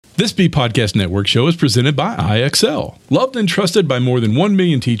This B Podcast Network show is presented by IXL. Loved and trusted by more than 1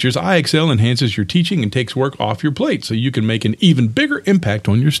 million teachers, IXL enhances your teaching and takes work off your plate so you can make an even bigger impact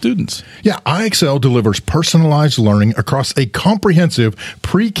on your students. Yeah, IXL delivers personalized learning across a comprehensive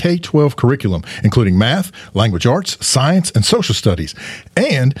pre-K-12 curriculum, including math, language arts, science, and social studies,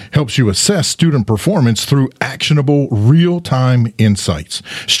 and helps you assess student performance through actionable, real-time insights.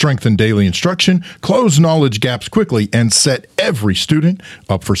 Strengthen daily instruction, close knowledge gaps quickly, and set every student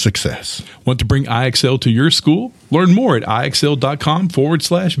up for success. Want to bring IXL to your school? Learn more at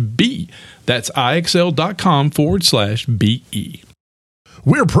IXL.com/B. That's IXL.com/BE.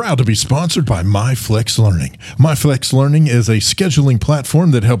 We're proud to be sponsored by MyFlex Learning. MyFlex Learning is a scheduling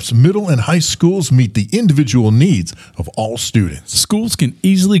platform that helps middle and high schools meet the individual needs of all students. Schools can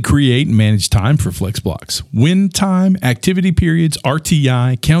easily create and manage time for flex blocks, win time, activity periods,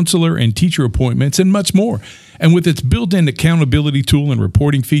 RTI, counselor and teacher appointments, and much more. And with its built-in accountability tool and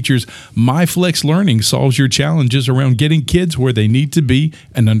reporting features, MyFlex Learning solves your challenges around getting kids where they need to be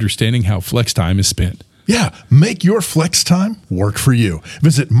and understanding how flex time is spent. Yeah, make your flex time work for you.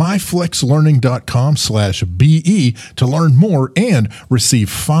 Visit myflexlearning.com/BE to learn more and receive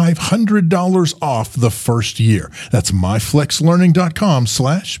 $500 off the first year. That's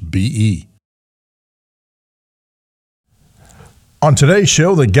myflexlearning.com/BE. On today's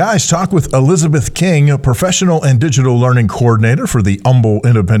show, the guys talk with Elizabeth King, a professional and digital learning coordinator for the Humble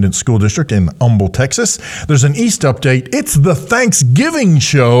Independent School District in Humble, Texas. There's an East update. It's the Thanksgiving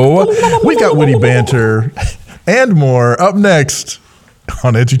show. We got witty banter and more up next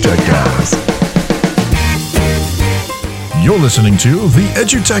on EduTech Guys. You're listening to the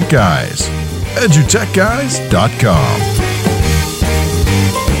EduTech Guys, edutechguys.com.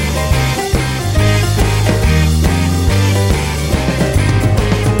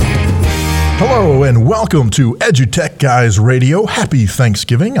 Hello and welcome to EduTech Guys Radio. Happy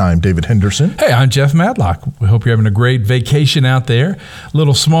Thanksgiving. I'm David Henderson. Hey, I'm Jeff Madlock. We hope you're having a great vacation out there. A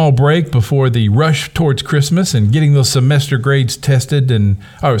little small break before the rush towards Christmas and getting those semester grades tested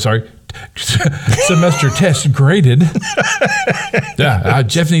semester test graded. Yeah,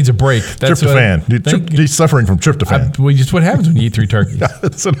 Jeff needs a break. That's tryptophan. He's suffering from tryptophan. Just what happens when you eat 3 turkeys.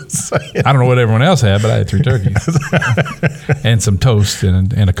 That's what I'm saying. I don't know what everyone else had, but I had 3 turkeys and some toast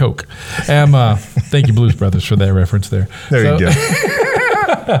and a Coke. Thank you, Blues Brothers, for that reference there. There you go.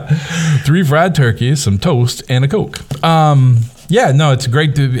 3 fried turkeys, some toast, and a Coke. Yeah, no, it's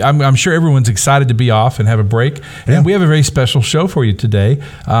great. I'm sure everyone's excited to be off and have a break. Yeah. And we have a very special show for you today,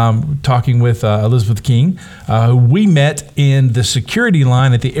 talking with Elizabeth King, who we met in the security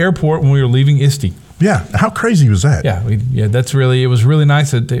line at the airport when we were leaving ISD. Yeah, how crazy was that? Yeah, it was really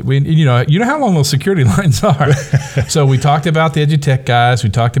nice that you know how long those security lines are. So we talked about the EduTech Guys, we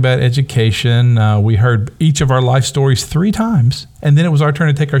talked about education, we heard each of our life stories 3 times, and then it was our turn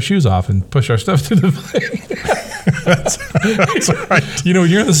to take our shoes off and push our stuff to the plane. That's right. You know, when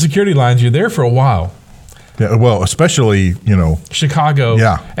you're in the security lines, you're there for a while. Yeah, well, especially, Chicago,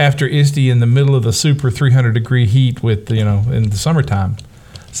 after ISD in the middle of the super 300-degree heat with, in the summertime.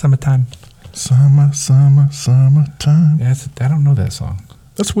 Summertime. Summertime. I don't know that song.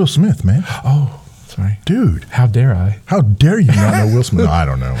 That's Will Smith, man. Oh, sorry. Dude. How dare I? How dare you not know Will Smith? I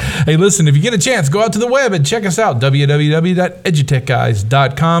don't know. Hey, listen, if you get a chance, go out to the web and check us out,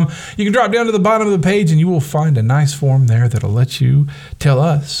 www.edutechguys.com. You can drop down to the bottom of the page and you will find a nice form there that'll let you tell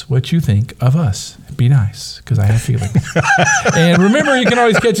us what you think of us. Be nice, because I have feelings. And remember, you can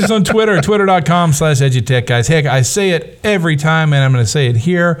always catch us on Twitter at twitter.com/edutechguys. Heck, I say it every time, and I'm going to say it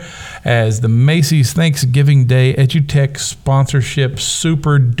here as the Macy's Thanksgiving Day EduTech sponsorship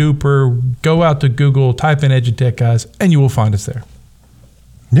super duper. Go out to Google, type in EduTech Guys, and you will find us there.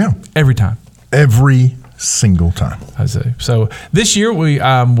 Yeah. Every time. Every single time. I say. So this year we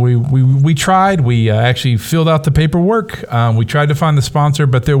tried. We actually filled out the paperwork. We tried to find the sponsor,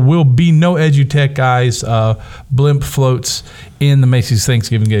 but there will be no EduTech Guys blimp floats in the Macy's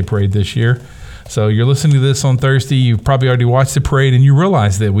Thanksgiving Day Parade this year. So you're listening to this on Thursday. You've probably already watched the parade, and you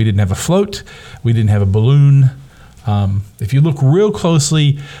realize that we didn't have a float. We didn't have a balloon. If you look real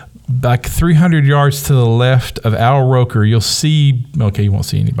closely, like 300 yards to the left of Al Roker, you'll see. Okay, you won't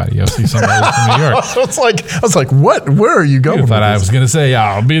see anybody. You'll see somebody from New York. I was like, what? Where are you going? I thought I was going to say,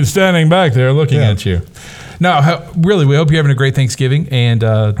 I'll be standing back there looking at you. No, really, we hope you're having a great Thanksgiving, and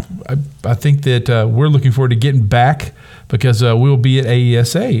I think that we're looking forward to getting back because we'll be at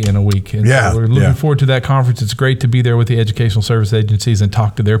AESA in a week, and so we're looking forward to that conference. It's great to be there with the educational service agencies and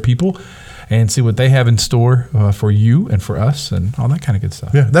talk to their people. and see what they have in store for you and for us and all that kind of good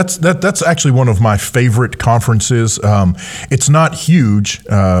stuff. Yeah, that's actually one of my favorite conferences. It's not huge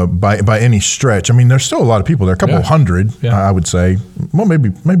by any stretch. I mean, there's still a lot of people there, a couple hundred, I would say. Well,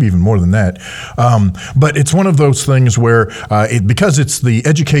 maybe even more than that. But it's one of those things where because it's the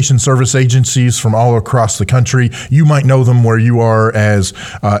education service agencies from all across the country, you might know them where you are as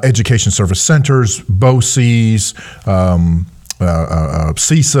education service centers, BOCES,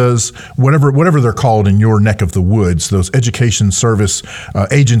 CISAs, whatever they're called in your neck of the woods, those education service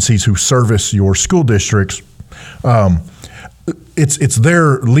agencies who service your school districts. It's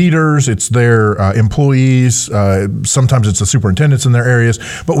their leaders, it's their employees. Sometimes it's the superintendents in their areas.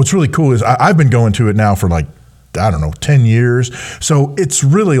 But what's really cool is I've been going to it now for 10 years. So it's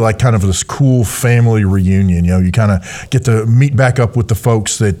really like kind of this cool family reunion. You kind of get to meet back up with the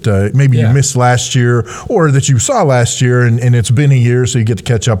folks that maybe you missed last year or that you saw last year, and it's been a year, so you get to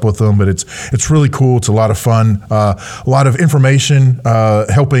catch up with them. But it's really cool. It's a lot of fun. A lot of information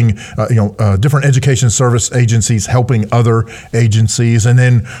helping different education service agencies helping other agencies. And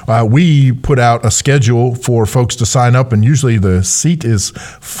then we put out a schedule for folks to sign up, and usually the seat is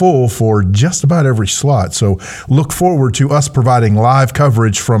full for just about every slot. So look forward to us providing live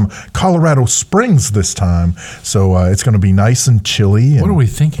coverage from Colorado Springs this time. So it's going to be nice and chilly. What are we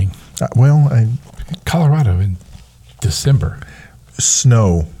thinking? Colorado in December.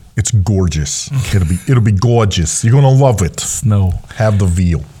 Snow. It's gorgeous. It'll be gorgeous. You're going to love it. Snow. Have the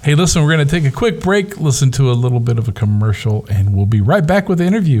veal. Hey, listen, we're going to take a quick break, listen to a little bit of a commercial, and we'll be right back with the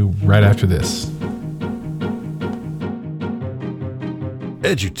interview right after this.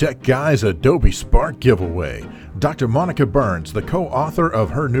 EduTech Guys Adobe Spark giveaway. Dr. Monica Burns, the co-author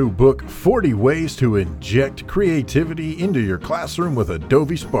of her new book, 40 Ways to Inject Creativity into Your Classroom with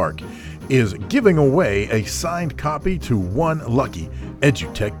Adobe Spark, is giving away a signed copy to one lucky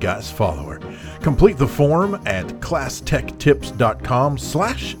EduTech Guys follower. Complete the form at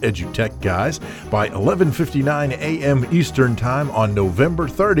classtechtips.com/edutechguys by 11:59 a.m. Eastern Time on November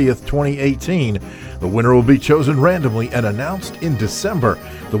 30th, 2018. The winner will be chosen randomly and announced in December.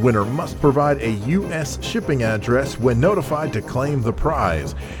 The winner must provide a U.S. shipping address when notified to claim the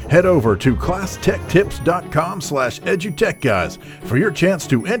prize. Head over to classtechtips.com/edutechguys for your chance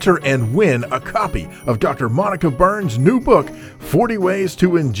to enter and win a copy of Dr. Monica Burns' new book, 40 Ways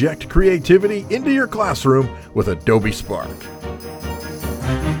to Inject Creativity into Your Classroom with Adobe Spark.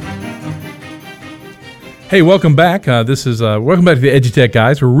 Hey, welcome back. Welcome back to the EduTech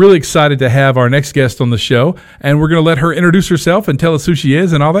Guys. We're really excited to have our next guest on the show, and we're going to let her introduce herself and tell us who she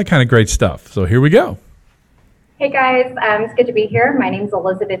is and all that kind of great stuff. So here we go. Hey guys, it's good to be here. My name is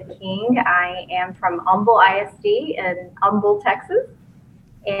Elizabeth King. I am from Humble ISD in Humble, Texas,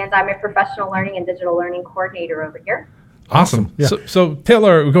 and I'm a professional learning and digital learning coordinator over here. Awesome. Yeah. So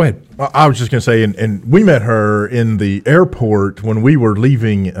Taylor, go ahead. I was just going to say, and we met her in the airport when we were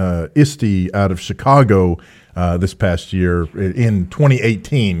leaving ISD out of Chicago this past year in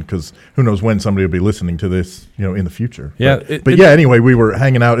 2018, because who knows when somebody will be listening to this, in the future. Yeah. Anyway, we were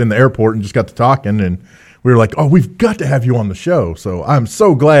hanging out in the airport and just got to talking, and we were like, oh, we've got to have you on the show. So I'm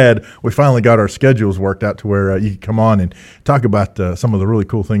so glad we finally got our schedules worked out to where you can come on and talk about some of the really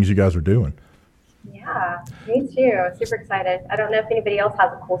cool things you guys are doing. Yeah, me too. Super excited. I don't know if anybody else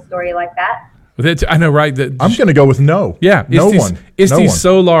has a cool story like that. I know, right? I'm going to go with no. Yeah. No one. ISD's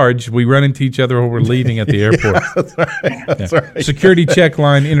so large, we run into each other when we're leaving at the airport. That's right. That's right. Security check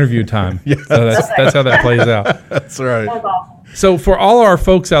line interview time. Yeah. So that's how that plays out. That's right. That's awesome. So for all our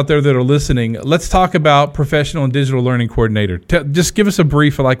folks out there that are listening, let's talk about professional and digital learning coordinator. Just give us a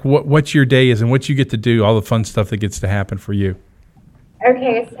brief of what your day is and what you get to do, all the fun stuff that gets to happen for you.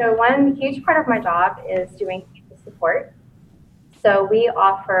 Okay, so one huge part of my job is doing people support. So we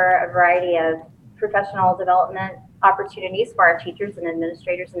offer a variety of professional development opportunities for our teachers and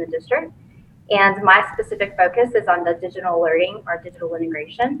administrators in the district. And my specific focus is on the digital learning or digital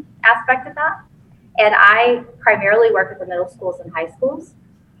integration aspect of that. And I primarily work with the middle schools and high schools.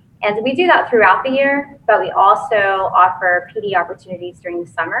 And we do that throughout the year, but we also offer PD opportunities during the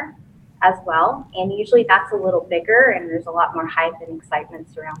summer as well. And usually that's a little bigger and there's a lot more hype and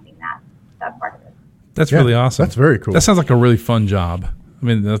excitement surrounding that part of it. That's really awesome. That's very cool. That sounds like a really fun job. I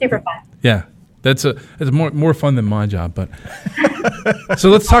mean, super fun. Yeah. It's more fun than my job, but so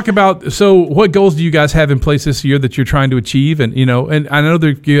let's talk about what goals do you guys have in place this year that you're trying to achieve? And and I know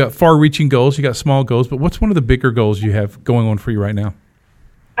that you got far-reaching goals, you got small goals, but what's one of the bigger goals you have going on for you right now?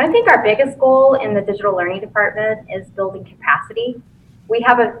 I think our biggest goal in the digital learning department is building capacity. We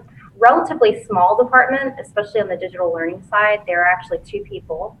have a relatively small department, especially on the digital learning side. There are actually 2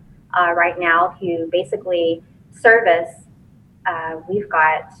 people right now who basically service. We've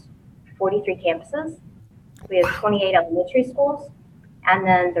got 43 campuses. We have 28 elementary schools, and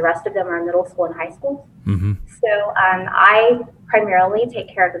then the rest of them are middle school and high schools. Mm-hmm. So I primarily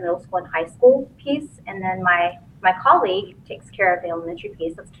take care of the middle school and high school piece, and then my colleague takes care of the elementary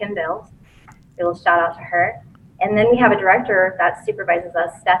piece. That's Kim Bills. A little shout out to her. And then we have a director that supervises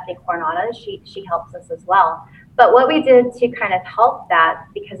us, Stephanie Coronado. She helps us as well. But what we did to kind of help that,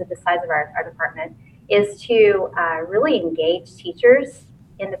 because of the size of our department, is to really engage teachers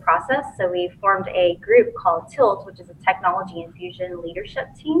in the process. So we formed a group called TILT, which is a Technology Infusion Leadership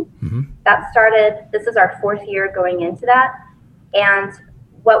Team. Mm-hmm. That started, this is our 4th year going into that. And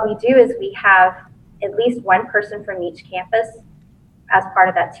what we do is we have at least one person from each campus as part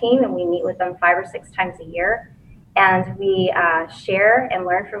of that team, and we meet with them 5 or 6 times a year. And we share and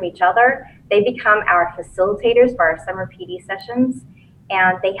learn from each other. They become our facilitators for our summer PD sessions,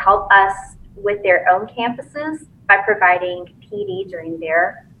 and they help us with their own campuses by providing PD during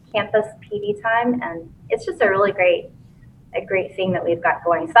their campus PD time. And it's just a really great thing that we've got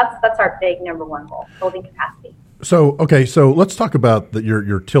going. So that's our big number one goal, building capacity. So, okay, so let's talk about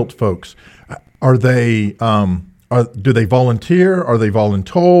your TILT folks. Are they, do they volunteer? Are they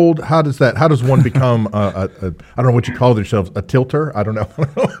voluntold? How does one become I don't know what you call yourselves, a tilter? I don't know.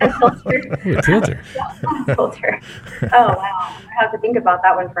 A tilter. A tilter. A tilter. Oh, wow. I have to think about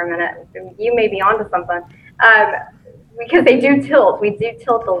that one for a minute. You may be onto something. Because they do tilt. We do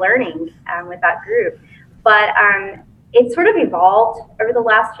tilt the learning with that group. But it sort of evolved over the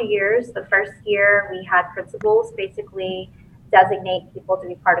last few years. The first year we had principals basically designate people to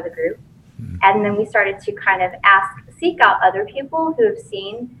be part of the group. And then we started to kind of seek out other people who have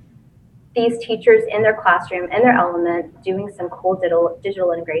seen these teachers in their classroom, in their element, doing some cool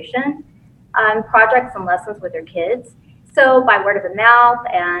digital integration projects and lessons with their kids. So by word of mouth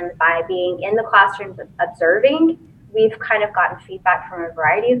and by being in the classrooms observing, we've kind of gotten feedback from a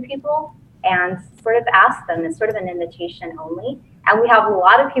variety of people and sort of asked them. It's sort of an invitation only. And we have a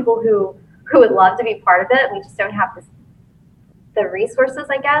lot of people who would love to be part of it. We just don't have the resources,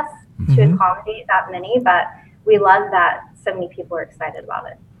 I guess, to accommodate that many. But we love that so many people are excited about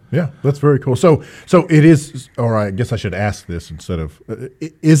it. Yeah, that's very cool. So it is, or I guess I should ask this instead of,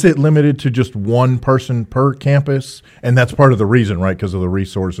 is it limited to just one person per campus? And that's part of the reason, right? Because of the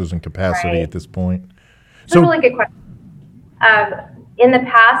resources and capacity at this point. It's a really good question. In the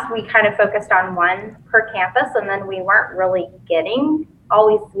past, we kind of focused on one per campus, and then we weren't really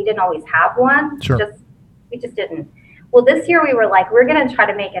we didn't always have one. Sure. We just didn't. Well, this year we were like, we're going to try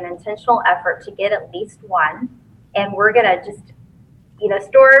to make an intentional effort to get at least one, and we're going to just,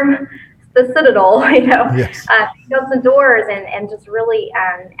 storm the Citadel, Yes. open the doors and just really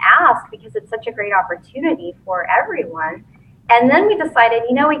ask, because it's such a great opportunity for everyone. And then we decided,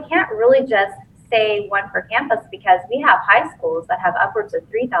 we can't really just say one per campus, because we have high schools that have upwards of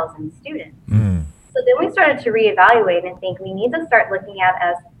 3,000 students. So then we started to reevaluate and think we need to start looking at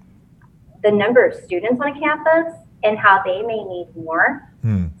as the number of students on a campus and how they may need more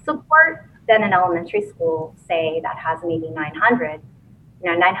support than an elementary school, say, that has maybe 900.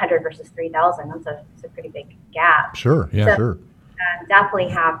 900 versus 3,000, that's a pretty big gap. Sure, yeah, sure. Definitely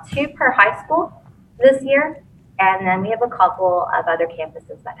have 2 per high school this year, and then we have a couple of other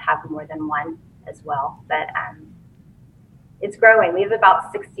campuses that have more than one as well. But it's growing. We have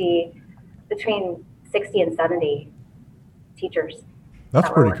about between 60 and 70 teachers. That's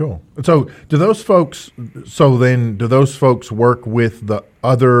pretty cool. So do those folks work with the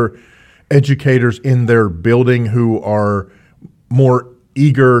other educators in their building who are more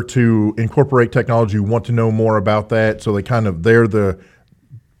eager to incorporate technology, want to know more about that, so they're the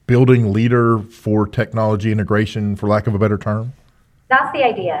building leader for technology integration, for lack of a better term? That's the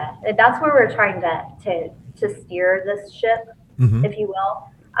idea. That's where we're trying to steer this ship, if you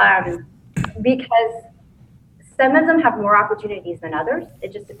will, because some of them have more opportunities than others.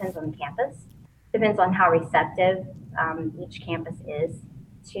 It just depends on the campus. Depends on how receptive each campus is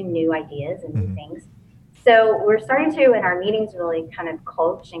to new ideas and new things. So we're starting to, in our meetings, really kind of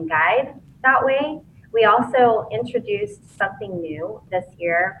coach and guide that way. We also introduced something new this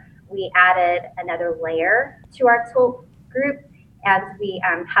year. We added another layer to our tilt group, and we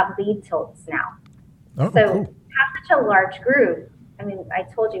have lead tilts now. Oh, so cool. we have such a large group. I mean, I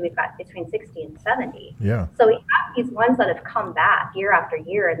told you we've got between 60 and 70. Yeah. So we have these ones that have come back year after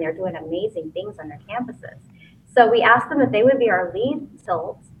year, and they're doing amazing things on their campuses. So we asked them if they would be our lead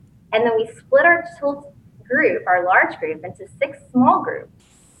tilts, and then we split our tilt group, our large group, into 6 small groups,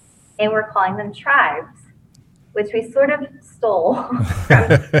 and we're calling them tribes, which we sort of stole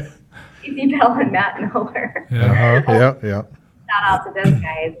from Easy Bell and Matt Miller. Yeah. Shout out to those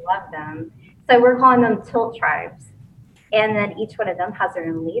guys, love them. So we're calling them tilt tribes, and then each one of them has their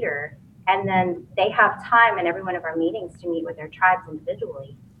own leader And then they have time in every one of our meetings to meet with their tribes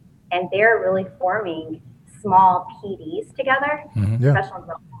individually. And they're really forming small PDs together, professional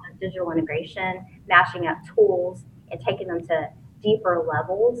development, digital integration, mashing up tools, and taking them to deeper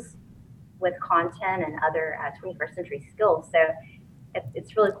levels with content and other 21st century skills. So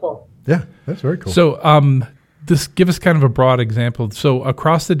it's really cool. Yeah, that's very cool. So just give us kind of a broad example. So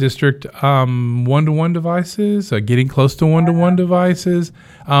across the district, one-to-one devices, getting close to one-to-one devices,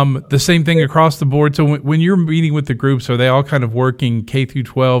 the same thing across the board. So when you're meeting with the groups, are they all kind of working K through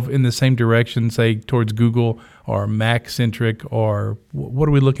 12 in the same direction, say towards Google or Mac-centric, or what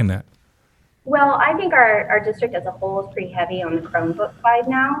are we looking at? Well, I think our district as a whole is pretty heavy on the Chromebook side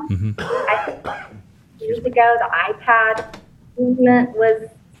now. I think years ago, the iPad movement was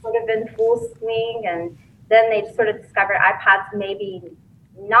sort of in full swing, and then they sort of discovered iPads maybe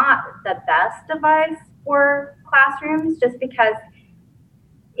not the best device for classrooms just because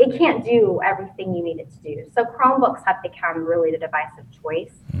it can't do everything you need it to do. So Chromebooks have become really the device of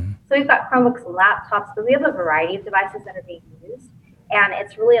choice. So we've got Chromebooks and laptops, but we have a variety of devices that are being used. And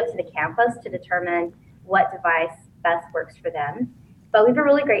it's really up to the campus to determine what device best works for them. But we have a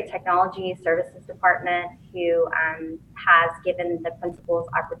really great technology services department who has given the principals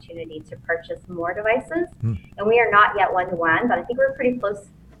opportunity to purchase more devices. And we are not yet one-to-one, but I think we're pretty close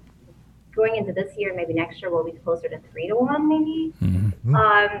going into this year. Maybe next year we'll be closer to 3-to-1 maybe.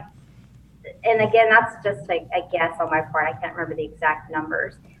 And again, that's just a guess on my part. I can't remember the exact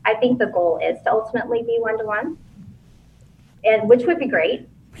numbers. I think the goal is to ultimately be one-to-one, and which would be great.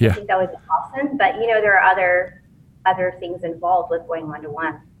 I think that would be awesome. But there are other things involved with going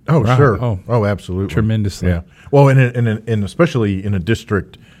one-to-one. Oh, sure. Oh, absolutely. Tremendously. Yeah. Well, and especially in a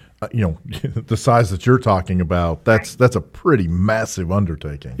district, the size that you're talking about, that's a pretty massive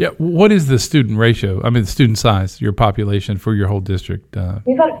undertaking. Yeah. What is the student ratio? I mean, the student size, your population for your whole district?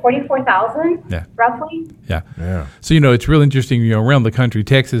 We've got 44,000, roughly. Yeah. So, it's really interesting, around the country,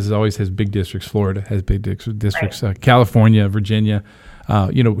 Texas always has big districts. Florida has big districts. Right. California, Virginia.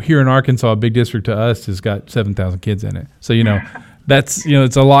 Here in Arkansas, a big district to us has got 7,000 kids in it. So, that's,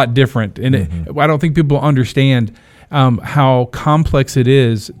 it's a lot different. And I don't think people understand how complex it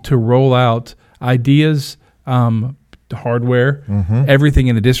is to roll out ideas, hardware, everything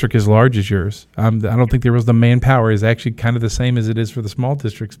in a district as large as yours. I don't think the manpower is actually kind of the same as it is for the small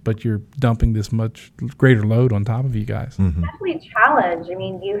districts, but you're dumping this much greater load on top of you guys. It's definitely a challenge. I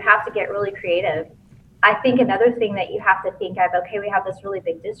mean, you have to get really creative. I think another thing that you have to think of, okay, we have this really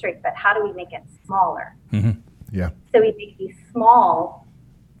big district, but how do we make it smaller? Yeah. So we make these small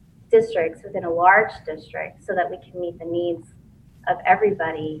districts within a large district so that we can meet the needs of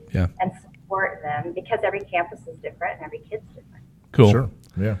everybody and support them, because every campus is different and every kid's different. Cool. Sure.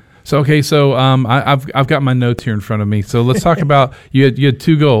 Yeah. So I've got my notes here in front of me. So let's talk about you had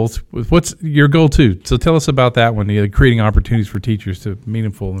two goals. What's your goal two? So tell us about that one. Creating opportunities for teachers to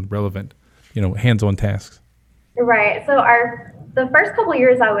meaningful and relevant, hands-on tasks. Right. So the first couple of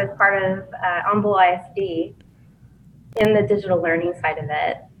years I was part of Humble ISD in the digital learning side of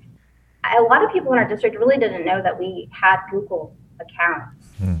it. A lot of people in our district really didn't know that we had Google accounts,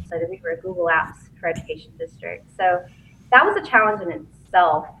 so that we were a Google Apps for Education district. So that was a challenge in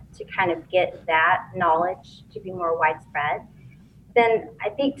itself to kind of get that knowledge to be more widespread. Then I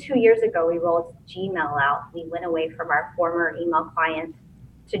think 2 years ago, we rolled Gmail out. We went away from our former email client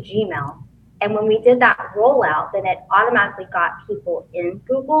to Gmail. And when we did that rollout, then it automatically got people in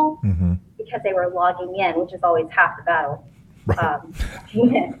Google because they were logging in, which is always half the battle.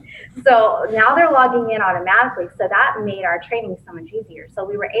 So now they're logging in automatically. So that made our training so much easier. So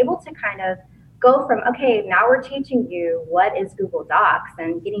we were able to kind of go from, okay, now we're teaching you what is Google Docs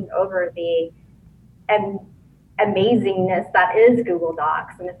and getting over the amazingness that is Google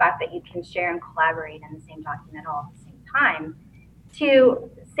Docs and the fact that you can share and collaborate in the same document all at the same time, to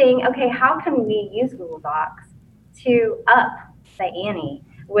saying, okay, how can we use Google Docs to up the ante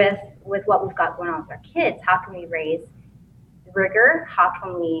with what we've got going on with our kids? How can we raise rigor? How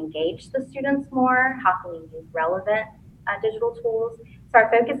can we engage the students more? How can we use relevant digital tools? So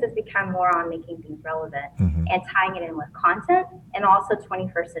our focus has become more on making things relevant and tying it in with content and also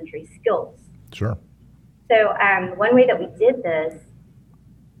 21st century skills. Sure. So one way that we did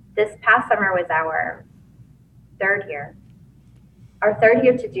this past summer was our third year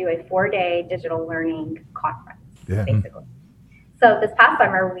to do a 4-day digital learning conference, basically. So this past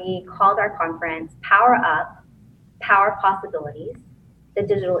summer, we called our conference Power Up, Power Possibilities, the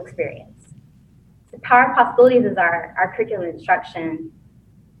Digital Experience. So Power Possibilities is our curriculum instruction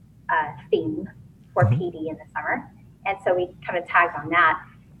theme for PD in the summer. And so we kind of tagged on that.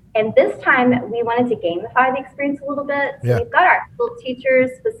 And this time we wanted to gamify the experience a little bit. So we've got our field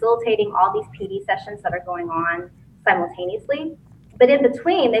teachers facilitating all these PD sessions that are going on simultaneously. But in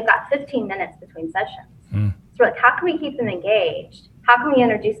between, they've got 15 minutes between sessions. So we're like, how can we keep them engaged? How can we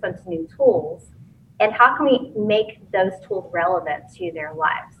introduce them to new tools? And how can we make those tools relevant to their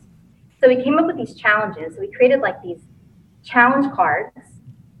lives? So we came up with these challenges. We created like these challenge cards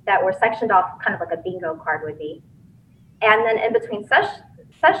that were sectioned off kind of like a bingo card would be. And then in between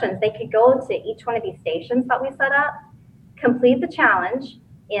sessions, they could go to each one of these stations that we set up, complete the challenge,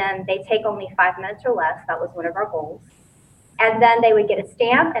 and they take only 5 minutes or less. That was one of our goals. And then they would get a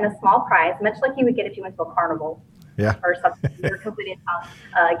stamp and a small prize, much like you would get if you went to a carnival or something. You were completing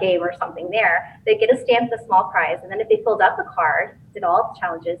a game or something there. They'd get a stamp and a small prize. And then if they filled up the card, did all the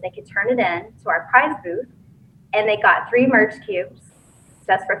challenges, they could turn it in to our prize booth. And they got 3 merge cubes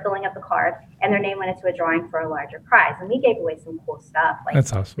just for filling up the card, and their name went into a drawing for a larger prize. And we gave away some cool stuff, like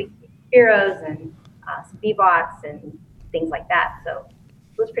that's awesome. Heroes and some B-bots and things like that. So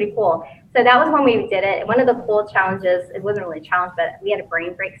it was pretty cool. So that was when we did it. One of the cool challenges, it wasn't really a challenge, but we had a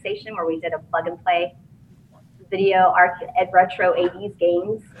brain break station where we did a plug and play video retro 80s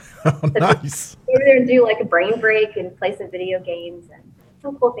games. Oh, so nice. We were there to do like a brain break and play some video games and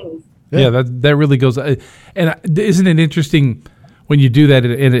some cool things. Yeah, that really goes. And isn't it interesting when you do that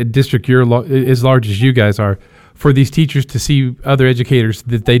in a district as large as you guys are, for these teachers to see other educators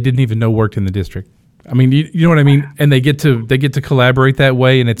that they didn't even know worked in the district? I mean, you know what I mean? And they get to collaborate that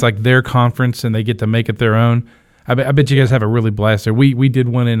way, and it's like their conference, and they get to make it their own. I bet you guys have a really blast there. We did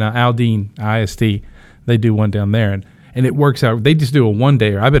one in Aldine ISD. They do one down there, and it works out. They just do a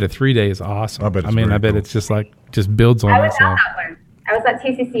 1-dayer. I bet a 3-day is awesome. I bet it's just builds on I was itself. at that one. I was at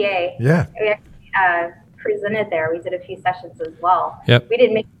TCCA. Yeah. We actually presented there. We did a few sessions as well. Yep. We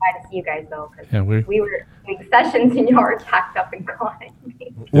didn't make it by to see you guys though, because we were doing sessions and you were packed up and gone.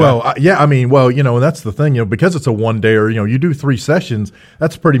 Well, and that's the thing, because it's a 1-dayer, you do 3 sessions,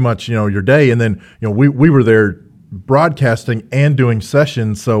 that's pretty much, your day. And then, we were there broadcasting and doing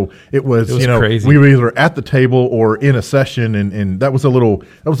sessions, so it was crazy. We were either at the table or in a session, and that was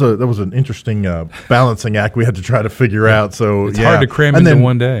an interesting balancing act we had to try to figure out. So it's hard to cram into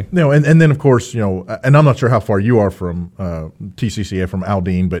one day. And then of course, and I'm not sure how far you are from TCCA from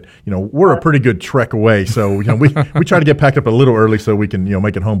Aldine, but we're a pretty good trek away, so we try to get packed up a little early so we can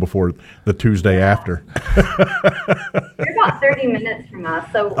make it home before the Tuesday after. You're about 30 minutes from us,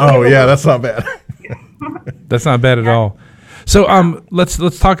 so that's not bad. That's not bad at all. So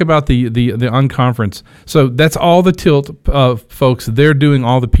let's talk about the unconference. So that's all the Tilt folks. They're doing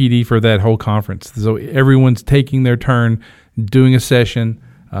all the PD for that whole conference. So everyone's taking their turn, doing a session,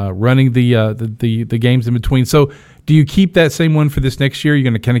 running the games in between. So do you keep that same one for this next year? You're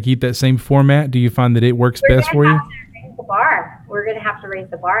going to kind of keep that same format? Do you find that it works best for you? We're going to have to raise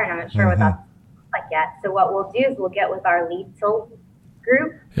the bar, and I'm not sure what that's like yet. So what we'll do is we'll get with our lead Tilt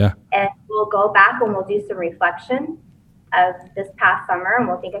group, and we'll go back and we'll do some reflection of this past summer, and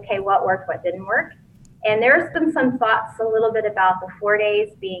we'll think, okay, what worked, what didn't work. And there's been some thoughts a little bit about the 4 days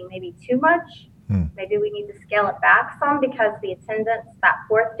being maybe too much. Maybe we need to scale it back some, because the attendance that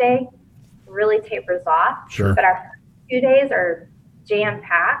 4th day really tapers off. Sure. But our first 2 days are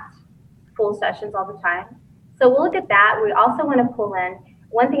jam-packed, full sessions all the time. So we'll look at that. We also want to pull in,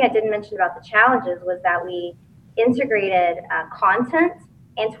 one thing I didn't mention about the challenges was that we integrated content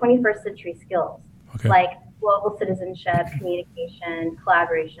and 21st century skills, like global citizenship, communication,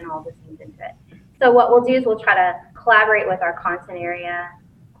 collaboration, all those things into it. So what we'll do is we'll try to collaborate with our content area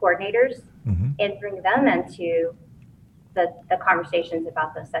coordinators and bring them into the conversations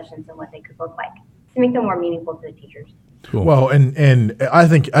about those sessions and what they could look like to make them more meaningful to the teachers. Cool. Well, and I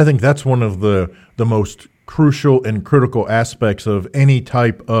think that's one of the most crucial and critical aspects of any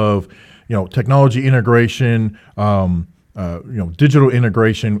type of technology integration, digital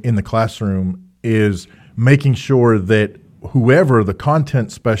integration in the classroom, is making sure that whoever the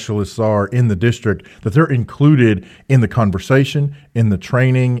content specialists are in the district, that they're included in the conversation, in the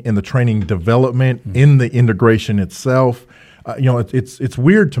training development, in the integration itself. It's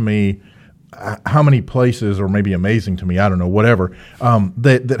weird to me how many places, or maybe amazing to me, I don't know, whatever,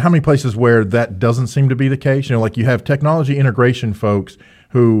 that how many places where that doesn't seem to be the case. Like you have technology integration folks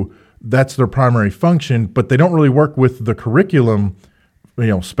who that's their primary function, but they don't really work with the curriculum,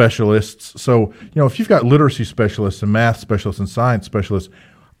 specialists. So, if you've got literacy specialists and math specialists and science specialists,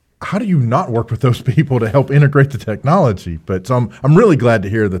 how do you not work with those people to help integrate the technology? But so I'm really glad to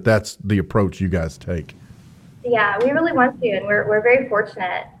hear that that's the approach you guys take. Yeah, we really want to, and we're very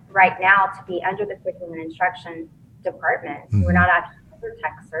fortunate right now to be under the curriculum and instruction department. We're not actually under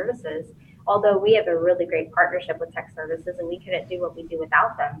tech services. although we have a really great partnership with tech services and we couldn't do what we do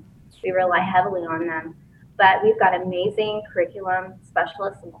without them, we rely heavily on them. But we've got amazing curriculum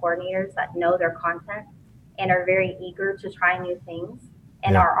specialists and coordinators that know their content and are very eager to try new things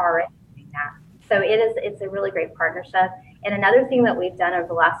and are already doing that. So it's a really great partnership. And another thing that we've done over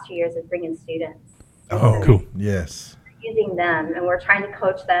the last 2 years is bring in students. Oh, cool. Yes. Using them, and we're trying to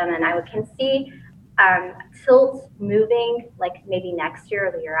coach them. And I can see tilt moving, like maybe next year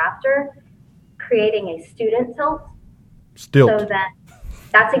or the year after, creating a student tilt. Stilt. So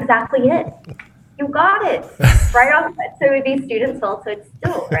that's exactly it. You got it right off. So it would be student tilt, so it's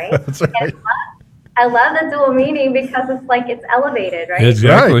stilt, right? That's right. And I love the dual meaning because it's like it's elevated, right?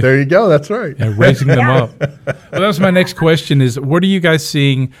 Exactly. Right. There you go. That's right. Yeah, raising them up. Well, that was my next question: is what are you guys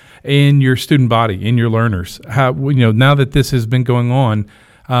seeing in your student body, in your learners? How, now that this has been going on,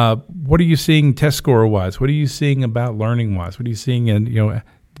 what are you seeing test score wise? What are you seeing about learning wise? What are you seeing in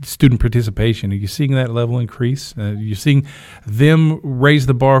student participation? Are you seeing that level increase? Are you seeing them raise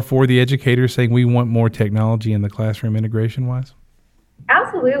the bar for the educators, saying we want more technology in the classroom integration wise?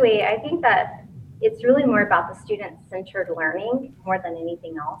 Absolutely. I think that it's really more about the student-centered learning more than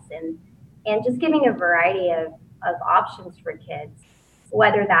anything else, and just giving a variety of options for kids,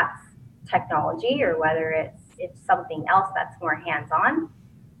 whether that's technology or whether it's something else that's more hands-on.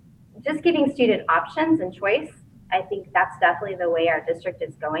 Just giving student options and choice. I think that's definitely the way our district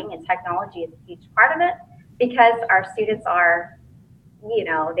is going, and technology is a huge part of it because our students are,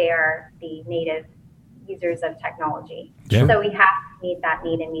 they are the native users of technology. Yeah. So we have to meet that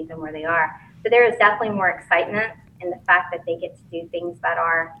need and meet them where they are. But there is definitely more excitement in the fact that they get to do things that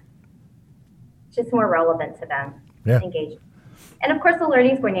are just more relevant to them. Yeah. Engagement. And of course, the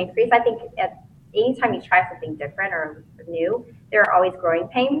learning is going to increase. I think anytime you try something different or new, there are always growing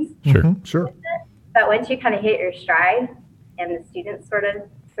pains. Sure. Mhm, sure. But once you kind of hit your stride, and the students sort of,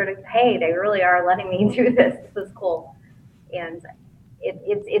 hey, they really are letting me do this. This is cool, and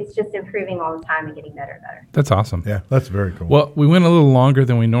it's just improving all the time and getting better and better. That's awesome. Yeah, that's very cool. Well, we went a little longer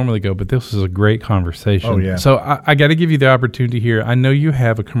than we normally go, but this was a great conversation. Oh, yeah. So I got to give you the opportunity here. I know you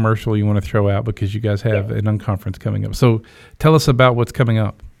have a commercial you want to throw out because you guys have an unconference coming up. So tell us about what's coming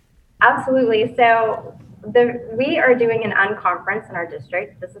up. Absolutely. So we are doing an unconference in our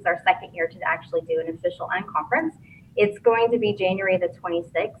district. This is our second year to actually do an official unconference. It's going to be January the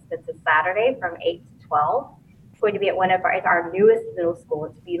 26th. It's a Saturday from 8 to 12. It's going to be at one of our newest middle school.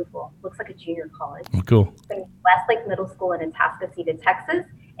 It's beautiful. Looks like a junior college. Oh, cool. It's going to be Westlake Middle School in Atascocita, Texas.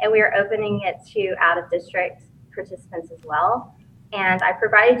 And we are opening it to out-of-district participants as well. And I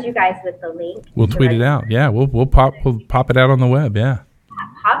provided you guys with the link. We'll tweet it out. Yeah, we'll pop it out on the web. Yeah.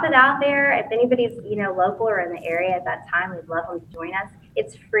 Pop it out there. If anybody's local or in the area at that time, we'd love them to join us.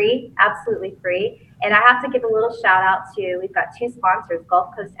 It's free, absolutely free. And I have to give a little shout out to, we've got two sponsors.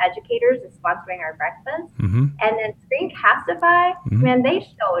 Gulf Coast Educators is sponsoring our breakfast. Mm-hmm. And then Screencastify, man, they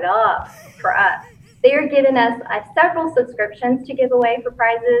showed up for us. They are giving us several subscriptions to give away for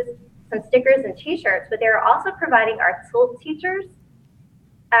prizes, some stickers and t-shirts, but they're also providing our TILT teachers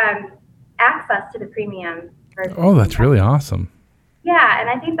access to the premium version. Oh, that's really awesome. Yeah, and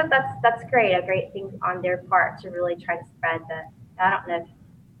I think that's great, a great thing on their part to really try to spread I don't know.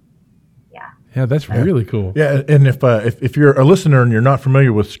 Yeah, that's really cool. Yeah, and if you're a listener and you're not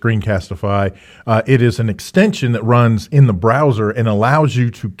familiar with Screencastify, it is an extension that runs in the browser and allows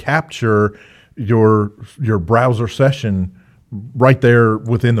you to capture your browser session right there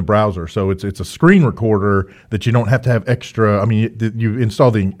within the browser. So it's a screen recorder that you don't have to have extra. I mean, you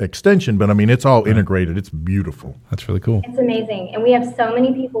install the extension, but I mean, it's all integrated. It's beautiful. That's really cool. It's amazing. And we have so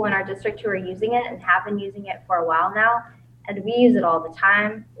many people in our district who are using it and have been using it for a while now. And we use it all the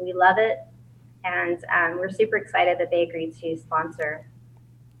time. We love it. And we're super excited that they agreed to sponsor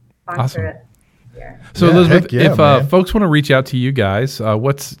Awesome. it here. So Yeah, Elizabeth, heck yeah, if man. folks want to reach out to you guys,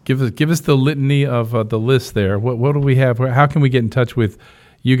 give us the litany of the list there. What do we have? How can we get in touch with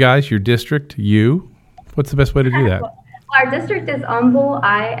you guys, your district, you? What's the best way to do that? Our district is Humble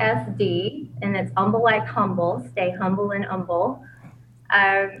ISD, and it's humble like humble. Stay humble and humble.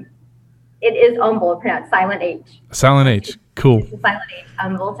 It is humble, pronounced silent H. Silent H. Cool. It's silent H,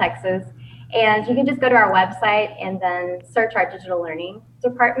 Humble, Texas. And you can just go to our website and then search our digital learning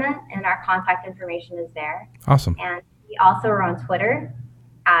department, and our contact information is there. Awesome. And we also are on Twitter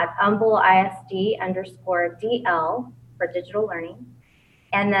at humbleISD_DL for digital learning.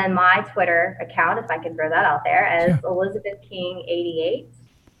 And then my Twitter account, if I can throw that out there, is Elizabeth King 88.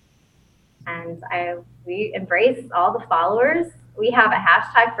 And we embrace all the followers. We have a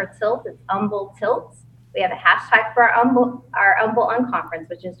hashtag for Tilt. It's Humble Tilt. We have a hashtag for our Humble Unconference,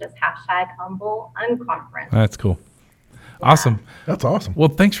 which is just hashtag Humble Unconference. That's cool. Awesome. That's awesome. Well,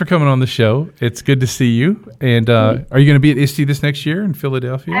 thanks for coming on the show. It's good to see you. And are you going to be at ISD this next year in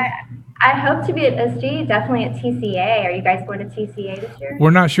Philadelphia? I hope to be at ISD, definitely at TCA. Are you guys going to TCA this year? We're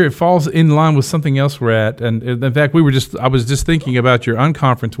not sure. It falls in line with something else we're at. And in fact, I was just thinking about your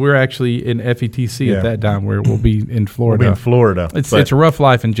unconference. We're actually in FETC at that time, where we'll be in Florida. We'll be in Florida. It's a rough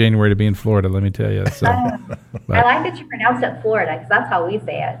life in January to be in Florida, let me tell you. So, I like that you pronounced it Florida, because that's how we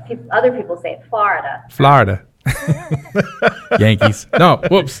say it. Other people say it Florida. Florida. Yankees. No,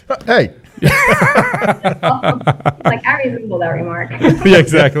 whoops. Hey. Like, I resemble that remark. Yeah,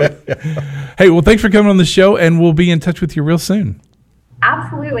 exactly. Hey, well, thanks for coming on the show, and we'll be in touch with you real soon.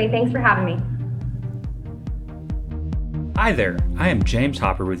 Absolutely. Thanks for having me. Hi there, I am James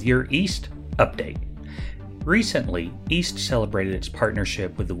Hopper with your East Update. Recently, East celebrated its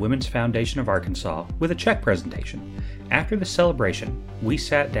partnership with the Women's Foundation of Arkansas with a check presentation. After the celebration, we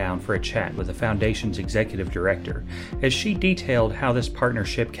sat down for a chat with the foundation's executive director as she detailed how this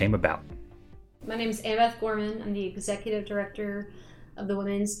partnership came about. My name is Annabeth Gorman. I'm the executive director of the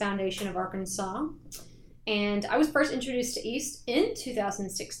Women's Foundation of Arkansas. And I was first introduced to East in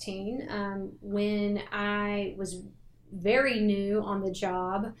 2016 when I was very new on the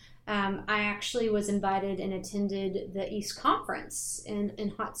job. I actually was invited and attended the East Conference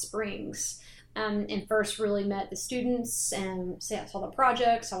in Hot Springs, and first really met the students and saw the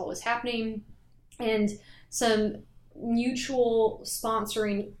project, saw what was happening, and some mutual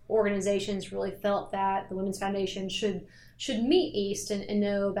sponsoring organizations really felt that the Women's Foundation should meet East and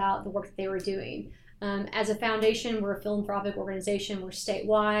know about the work that they were doing. As a foundation, we're a philanthropic organization. We're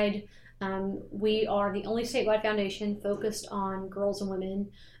statewide. We are the only statewide foundation focused on girls and women.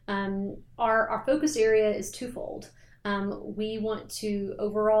 Our focus area is twofold. We want to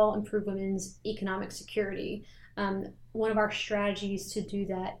overall improve women's economic security. One of our strategies to do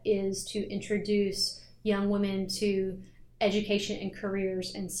that is to introduce young women to education and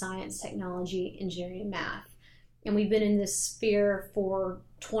careers in science, technology, engineering, and math. And we've been in this sphere for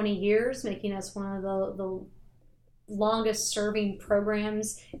 20 years, making us one of the longest serving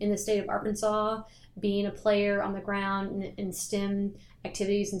programs in the state of Arkansas, being a player on the ground in STEM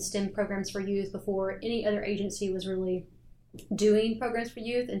activities and STEM programs for youth before any other agency was really doing programs for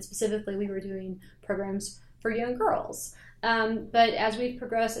youth, and specifically we were doing programs for young girls. But as we've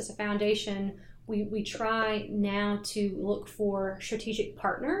progressed as a foundation, we try now to look for strategic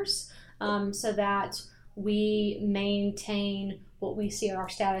partners so that we maintain what we see our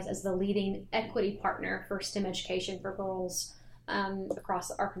status as the leading equity partner for STEM education for girls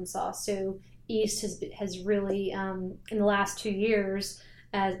across Arkansas. So East has really, in the last 2 years,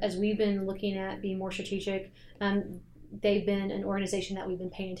 as we've been looking at being more strategic, they've been an organization that we've been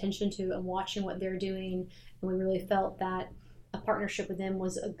paying attention to and watching what they're doing, and we really felt that a partnership with them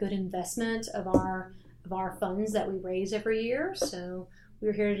was a good investment of our funds that we raise every year. So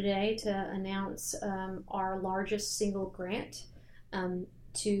we're here today to announce our largest single grant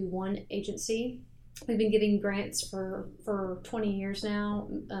to one agency. We've been giving grants for 20 years now.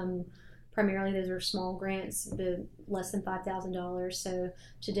 Primarily those are small grants, less than $5,000. So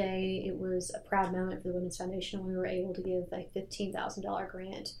today it was a proud moment for the Women's Foundation. We were able to give a $15,000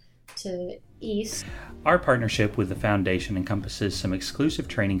 grant to East. Our partnership with the foundation encompasses some exclusive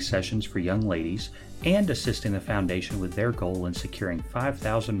training sessions for young ladies and assisting the foundation with their goal in securing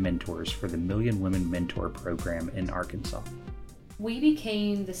 5,000 mentors for the Million Women Mentor program in Arkansas. We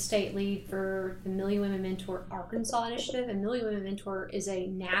became the state lead for the Million Women Mentor Arkansas initiative, and Million Women Mentor is a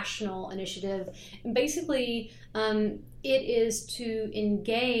national initiative. And basically, it is to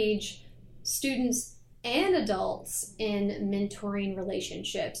engage students and adults in mentoring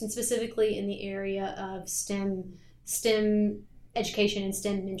relationships, and specifically in the area of STEM education and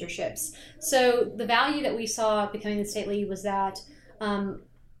STEM mentorships. So the value that we saw becoming the state lead was that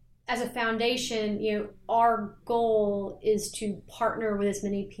as a foundation, our goal is to partner with as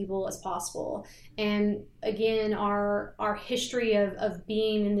many people as possible. And again, our history of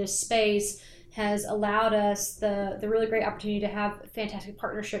being in this space has allowed us the really great opportunity to have fantastic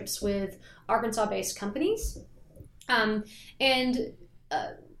partnerships with Arkansas-based companies.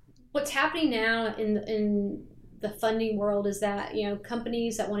 What's happening now in the funding world is that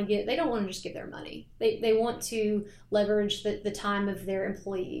companies that want to they don't want to just give their money. They want to leverage the time of their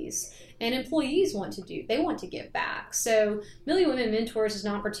employees, and employees want to give back. So Million Women Mentors is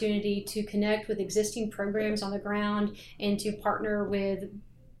an opportunity to connect with existing programs on the ground and to partner with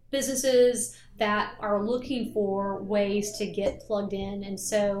businesses that are looking for ways to get plugged in. And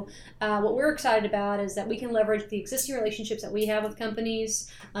so what we're excited about is that we can leverage the existing relationships that we have with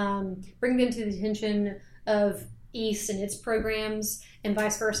companies, bring them to the attention of East and its programs, and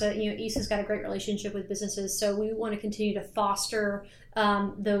vice versa. East has got a great relationship with businesses, so we want to continue to foster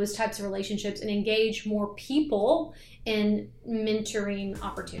those types of relationships and engage more people in mentoring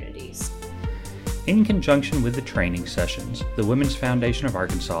opportunities. In conjunction with the training sessions, the Women's Foundation of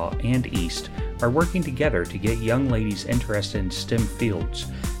Arkansas and East are working together to get young ladies interested in STEM fields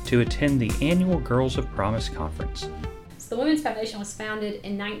to attend the annual Girls of Promise Conference. The Women's Foundation was founded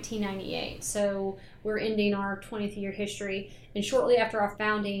in 1998, so we're ending our 20th year history. And shortly after our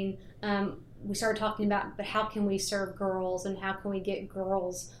founding, we started talking about, but how can we serve girls and how can we get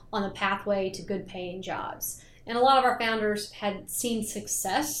girls on the pathway to good paying jobs? And a lot of our founders had seen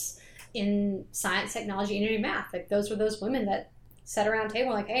success in science, technology, engineering, math. Like those were those women that sat around a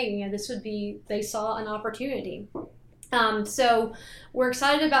table like, hey, this would be, they saw an opportunity. So we're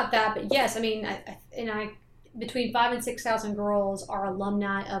excited about that. But yes, between 5,000 and 6,000 girls are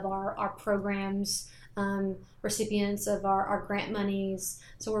alumni of our programs, recipients of our grant monies.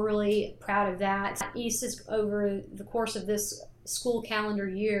 So we're really proud of that. East is, over the course of this school calendar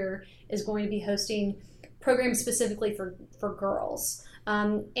year, is going to be hosting programs specifically for girls.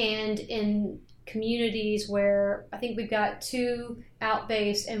 And in communities where I think we've got 2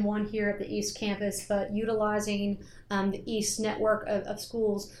 out-based and 1 here at the East campus, but utilizing the East network of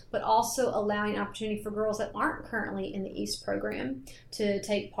schools, but also allowing opportunity for girls that aren't currently in the East program to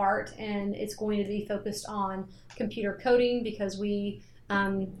take part. And it's going to be focused on computer coding, because we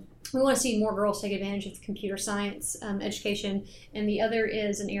want to see more girls take advantage of computer science education. And the other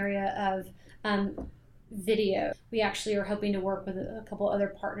is an area of video. We actually are hoping to work with a couple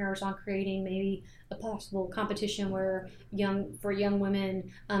other partners on creating maybe a possible competition where young women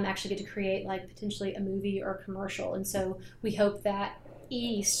actually get to create like potentially a movie or a commercial. And so we hope that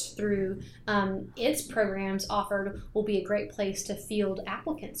East, through its programs offered, will be a great place to field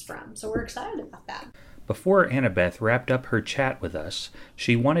applicants from. So we're excited about that. Before Annabeth wrapped up her chat with us,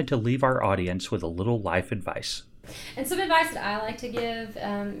 she wanted to leave our audience with a little life advice. And some advice that I like to give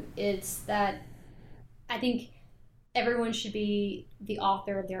is that I think everyone should be the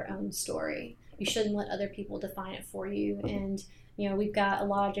author of their own story. You shouldn't let other people define it for you. And, we've got a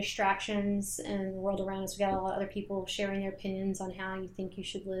lot of distractions in the world around us. We've got a lot of other people sharing their opinions on how you think you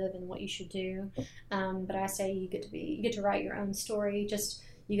should live and what you should do. But I say you get to write your own story. Just,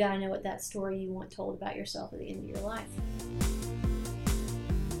 you got to know what that story you want told about yourself at the end of your life.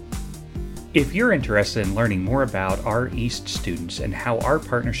 If you're interested in learning more about our East students and how our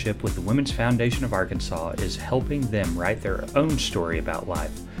partnership with the Women's Foundation of Arkansas is helping them write their own story about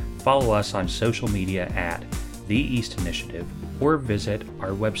life, follow us on social media at The East Initiative or visit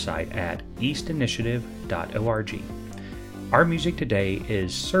our website at eastinitiative.org. Our music today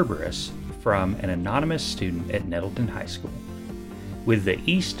is Cerberus from an anonymous student at Nettleton High School. With the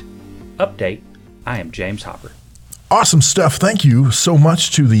East Update, I am James Hopper. Awesome stuff. Thank you so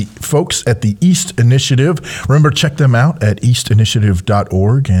much to the folks at the East Initiative. Remember, check them out at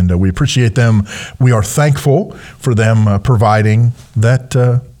eastinitiative.org, and we appreciate them. We are thankful for them providing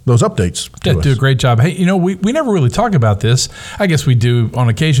those updates to us. Do a great job. Hey, we never really talk about this. I guess we do on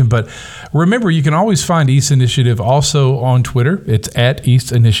occasion, but remember, you can always find East Initiative also on Twitter. It's at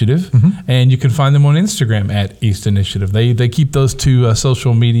East Initiative, and you can find them on Instagram at East Initiative. They keep those 2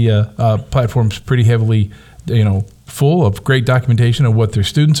 social media platforms pretty heavily full of great documentation of what their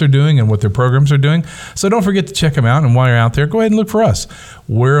students are doing and what their programs are doing. So don't forget to check them out. And while you're out there, go ahead and look for us.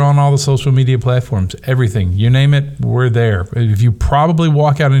 We're on all the social media platforms, everything. You name it, we're there. If you probably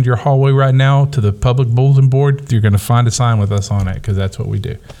walk out into your hallway right now to the public bulletin board, you're going to find a sign with us on it, because that's what we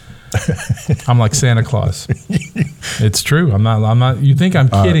do. I'm like Santa Claus. It's true. I'm not. You think I'm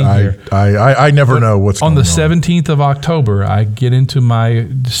kidding here? I never know what's going on. On the 17th of October, I get into my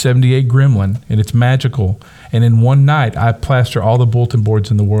 78 Gremlin, and it's magical. And in one night, I plaster all the bulletin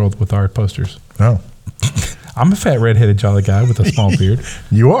boards in the world with our posters. Oh, I'm a fat, redheaded, jolly guy with a small beard.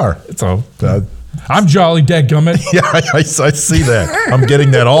 You are. So I'm jolly, dadgummit. Yeah, I see that. I'm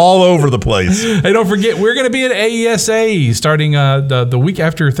getting that all over the place. Hey, don't forget, we're going to be at AESA starting the week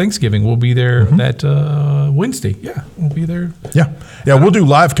after Thanksgiving. We'll be there that Wednesday. Yeah, we'll be there. Yeah, we'll do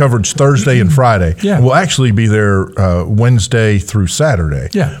live coverage Thursday and Friday. Yeah. We'll actually be there Wednesday through Saturday.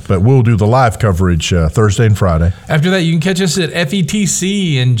 Yeah. But we'll do the live coverage Thursday and Friday. After that, you can catch us at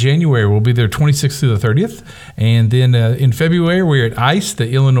FETC in January. We'll be there 26th through the 30th. And then in February, we're at ICE,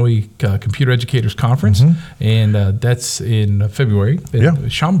 the Illinois Computer Educators Conference. And that's in February in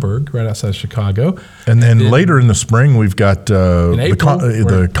Schaumburg, right outside of Chicago. And then later in the spring, we've got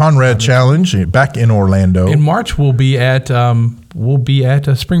the Conrad Challenge back in Orlando. In March, we'll be at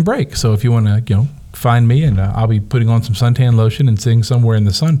spring break. So if you want to, find me, and I'll be putting on some suntan lotion and sitting somewhere in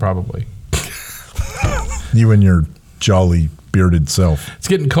the sun, probably. You and your jolly bearded self. It's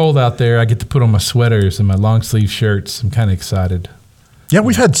getting cold out there. I get to put on my sweaters and my long sleeve shirts. I'm kind of excited. Yeah,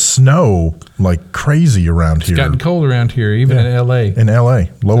 we've had snow like crazy around here. It's gotten cold around here, even in L.A. In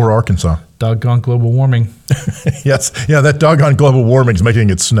L.A., lower Arkansas. Doggone global warming. Yes. Yeah, that doggone global warming is making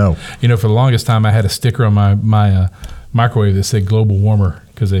it snow. You know, for the longest time, I had a sticker on my microwave that said global warmer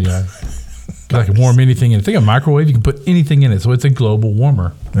because I can warm anything in it. Think of a microwave, you can put anything in it, so it's a global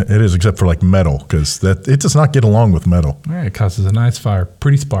warmer. It is, except for like metal, because it does not get along with metal. Yeah, it causes a nice fire.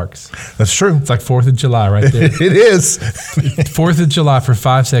 Pretty sparks. That's true. It's like 4th of July right there. It is. 4th of July for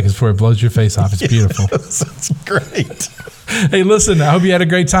 5 seconds before it blows your face off. It's beautiful. Yes, that's great. Hey, listen, I hope you had a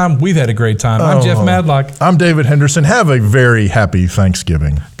great time. We've had a great time. I'm Jeff Madlock. I'm David Henderson. Have a very happy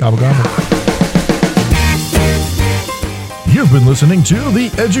Thanksgiving. Gobble, gobble. You've been listening to the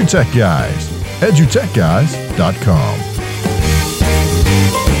EduTech Guys. EduTechGuys.com.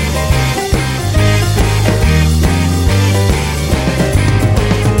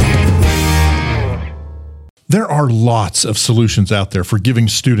 There are lots of solutions out there for giving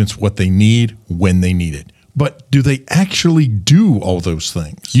students what they need when they need it. But do they actually do all those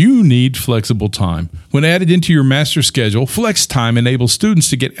things? You need flexible time. When added into your master schedule, Flex Time enables students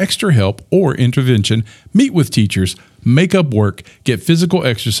to get extra help or intervention, meet with teachers, make up work, get physical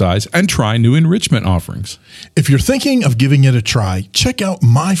exercise, and try new enrichment offerings. If you're thinking of giving it a try, check out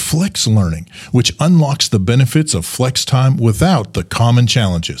My Flex Learning, which unlocks the benefits of flex time without the common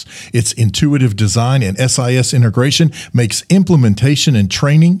challenges. Its intuitive design and SIS integration makes implementation and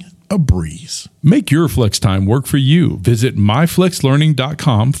training a breeze. Make your flex time work for you. Visit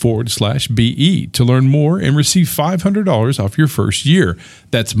myflexlearning.com/BE to learn more and receive $500 off your first year.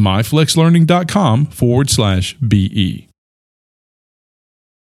 That's myflexlearning.com/BE.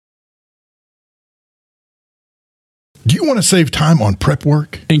 Do you want to save time on prep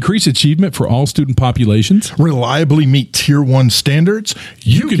work? Increase achievement for all student populations? Reliably meet Tier 1 standards?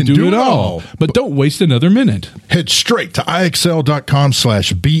 You can do it all, but don't waste another minute. Head straight to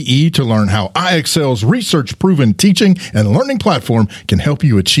IXL.com/BE to learn how IXL's research-proven teaching and learning platform can help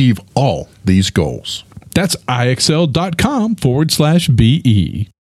you achieve all these goals. That's IXL.com/BE.